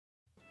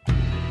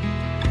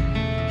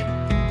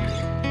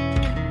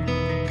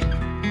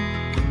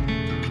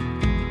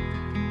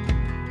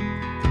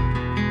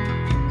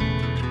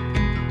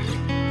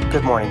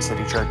Good morning,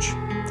 City Church.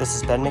 This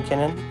is Ben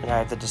McKinnon, and I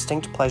have the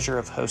distinct pleasure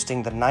of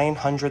hosting the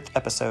 900th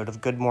episode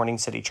of Good Morning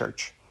City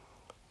Church.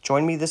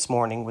 Join me this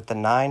morning with the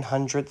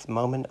 900th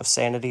moment of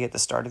sanity at the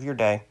start of your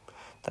day,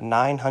 the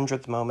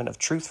 900th moment of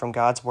truth from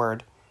God's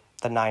Word,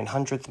 the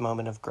 900th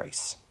moment of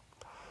grace.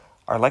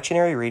 Our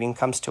lectionary reading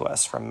comes to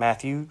us from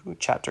Matthew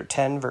chapter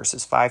 10,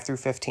 verses 5 through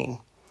 15.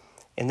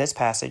 In this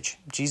passage,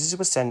 Jesus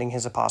was sending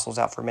his apostles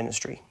out for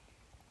ministry.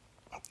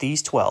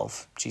 These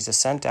 12 Jesus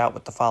sent out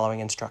with the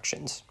following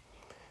instructions.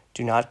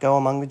 Do not go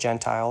among the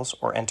Gentiles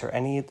or enter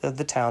any of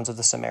the towns of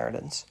the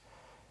Samaritans.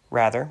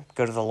 Rather,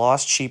 go to the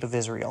lost sheep of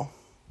Israel.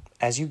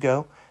 As you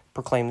go,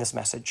 proclaim this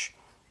message.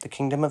 The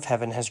kingdom of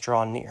heaven has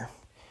drawn near.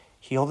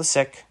 Heal the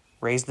sick,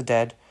 raise the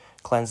dead,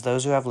 cleanse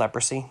those who have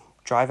leprosy,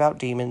 drive out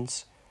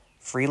demons.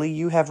 Freely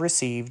you have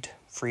received,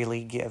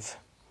 freely give.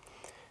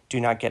 Do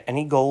not get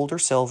any gold or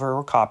silver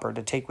or copper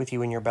to take with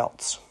you in your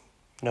belts.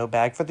 No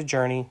bag for the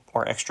journey,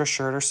 or extra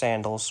shirt or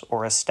sandals,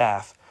 or a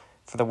staff,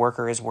 for the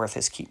worker is worth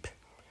his keep.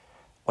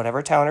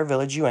 Whatever town or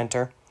village you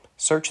enter,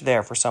 search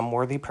there for some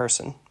worthy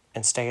person,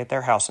 and stay at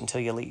their house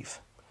until you leave.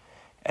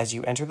 As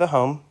you enter the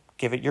home,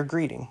 give it your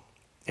greeting.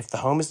 If the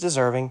home is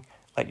deserving,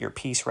 let your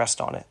peace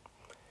rest on it.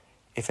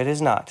 If it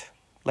is not,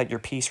 let your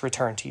peace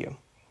return to you.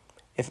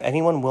 If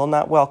anyone will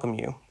not welcome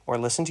you, or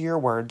listen to your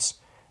words,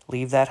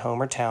 leave that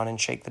home or town and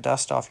shake the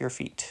dust off your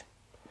feet.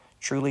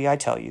 Truly I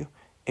tell you,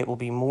 it will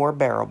be more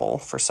bearable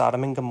for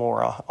Sodom and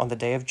Gomorrah on the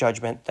day of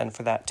judgment than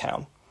for that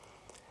town.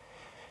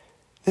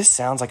 This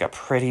sounds like a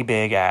pretty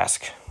big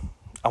ask.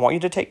 I want you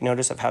to take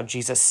notice of how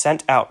Jesus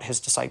sent out his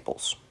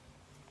disciples.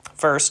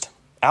 First,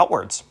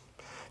 outwards.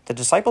 The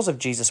disciples of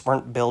Jesus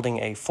weren't building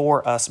a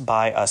for us,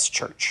 by us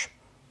church.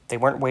 They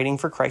weren't waiting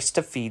for Christ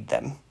to feed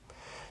them.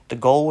 The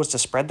goal was to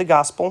spread the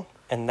gospel,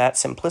 and that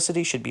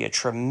simplicity should be a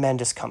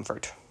tremendous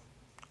comfort.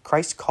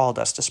 Christ called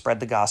us to spread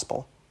the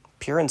gospel,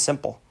 pure and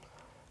simple.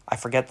 I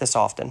forget this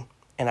often,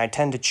 and I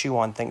tend to chew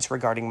on things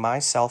regarding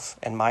myself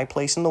and my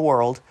place in the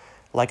world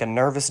like a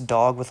nervous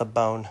dog with a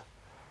bone.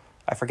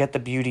 I forget the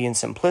beauty and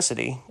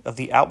simplicity of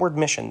the outward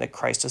mission that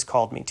Christ has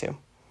called me to.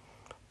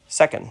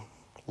 Second,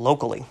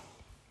 locally.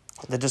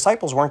 The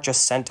disciples weren't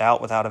just sent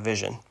out without a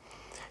vision.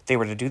 They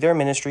were to do their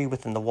ministry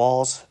within the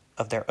walls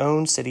of their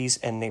own cities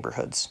and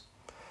neighborhoods.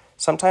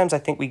 Sometimes I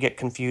think we get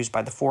confused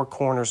by the four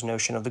corners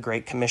notion of the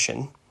Great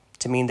Commission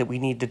to mean that we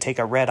need to take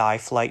a red-eye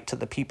flight to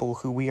the people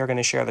who we are going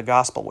to share the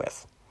gospel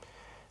with.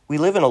 We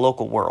live in a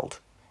local world,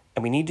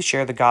 and we need to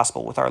share the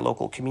gospel with our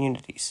local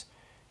communities.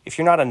 If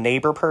you're not a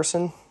neighbor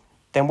person,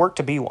 then work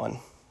to be one.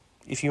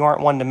 If you aren't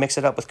one to mix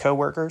it up with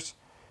coworkers,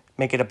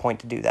 make it a point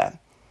to do that.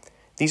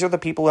 These are the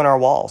people in our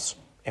walls,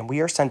 and we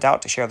are sent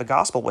out to share the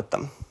gospel with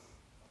them.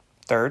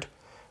 Third,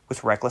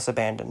 with reckless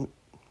abandon.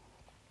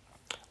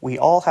 We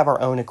all have our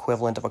own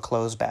equivalent of a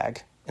clothes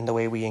bag in the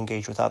way we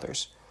engage with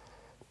others.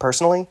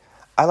 Personally,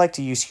 I like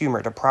to use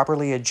humor to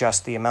properly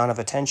adjust the amount of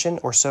attention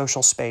or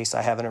social space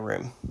I have in a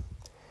room.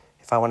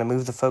 If I want to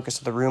move the focus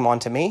of the room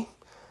onto me,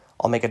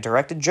 I'll make a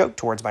directed joke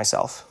towards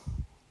myself.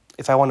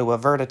 If I want to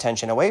avert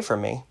attention away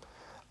from me,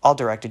 I'll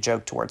direct a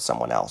joke towards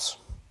someone else.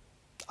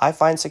 I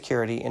find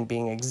security in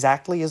being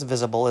exactly as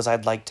visible as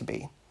I'd like to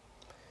be.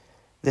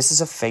 This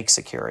is a fake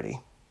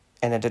security,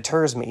 and it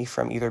deters me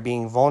from either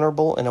being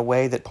vulnerable in a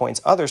way that points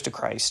others to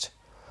Christ,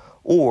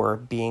 or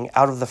being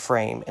out of the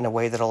frame in a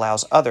way that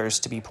allows others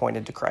to be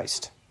pointed to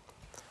Christ.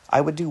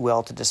 I would do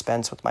well to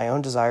dispense with my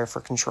own desire for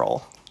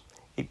control.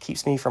 It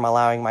keeps me from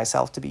allowing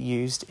myself to be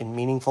used in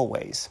meaningful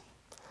ways.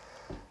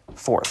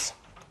 Fourth,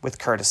 with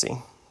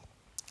courtesy.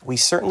 We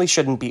certainly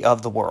shouldn't be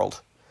of the world,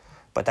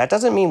 but that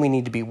doesn't mean we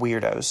need to be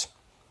weirdos.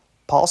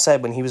 Paul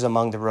said when he was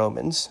among the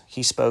Romans,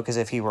 he spoke as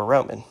if he were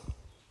Roman.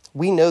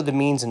 We know the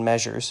means and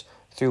measures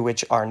through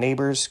which our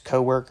neighbors,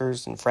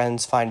 co-workers, and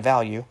friends find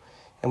value,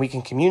 and we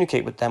can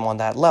communicate with them on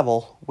that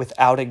level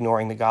without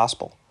ignoring the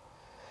gospel.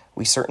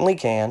 We certainly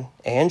can,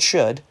 and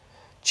should,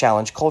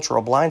 challenge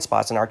cultural blind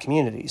spots in our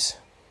communities,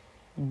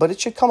 but it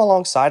should come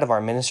alongside of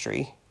our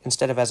ministry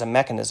instead of as a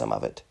mechanism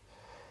of it.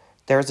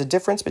 There is a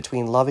difference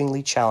between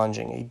lovingly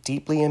challenging a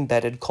deeply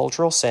embedded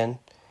cultural sin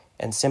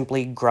and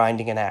simply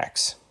grinding an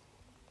axe.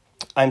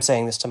 I'm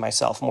saying this to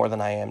myself more than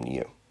I am to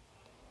you.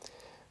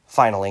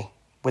 Finally,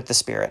 with the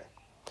Spirit.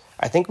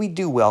 I think we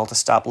do well to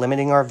stop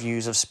limiting our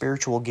views of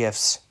spiritual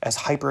gifts as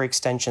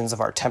hyperextensions of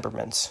our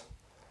temperaments.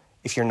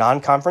 If you're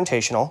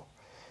non-confrontational,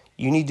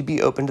 you need to be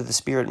open to the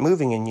Spirit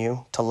moving in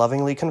you to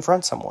lovingly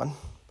confront someone.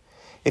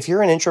 If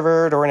you're an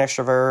introvert or an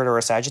extrovert or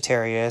a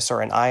Sagittarius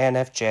or an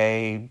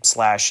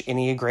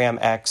INFJ/Enneagram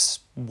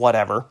X,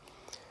 whatever,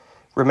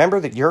 remember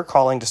that your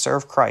calling to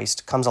serve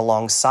Christ comes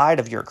alongside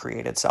of your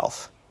created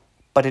self,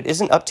 but it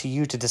isn't up to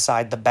you to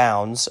decide the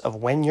bounds of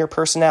when your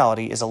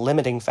personality is a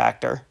limiting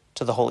factor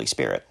to the Holy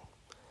Spirit.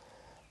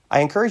 I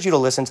encourage you to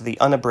listen to the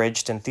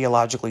unabridged and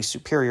theologically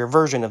superior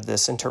version of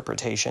this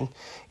interpretation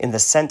in the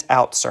Sent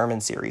Out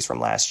sermon series from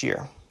last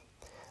year.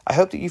 I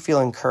hope that you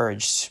feel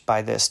encouraged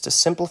by this to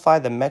simplify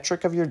the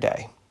metric of your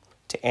day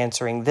to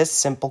answering this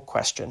simple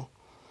question.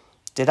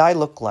 Did I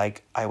look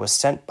like I was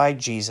sent by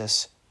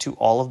Jesus to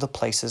all of the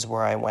places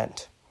where I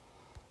went?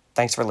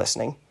 Thanks for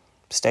listening.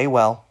 stay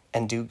well,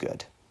 and do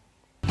good.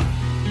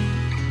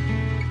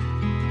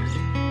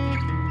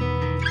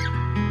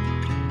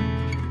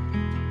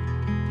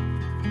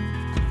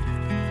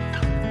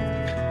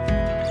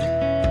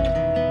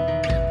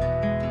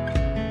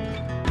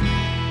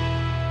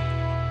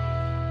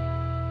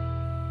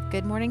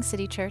 Good Morning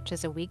City Church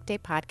is a weekday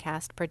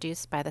podcast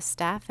produced by the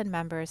staff and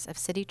members of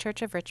City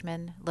Church of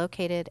Richmond,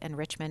 located in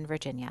Richmond,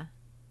 Virginia.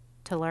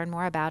 To learn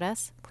more about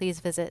us,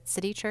 please visit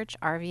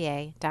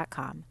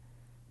citychurchrva.com.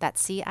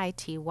 That's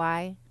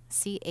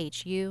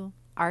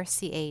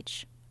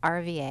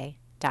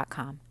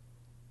citychurchrva.com.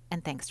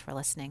 And thanks for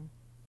listening.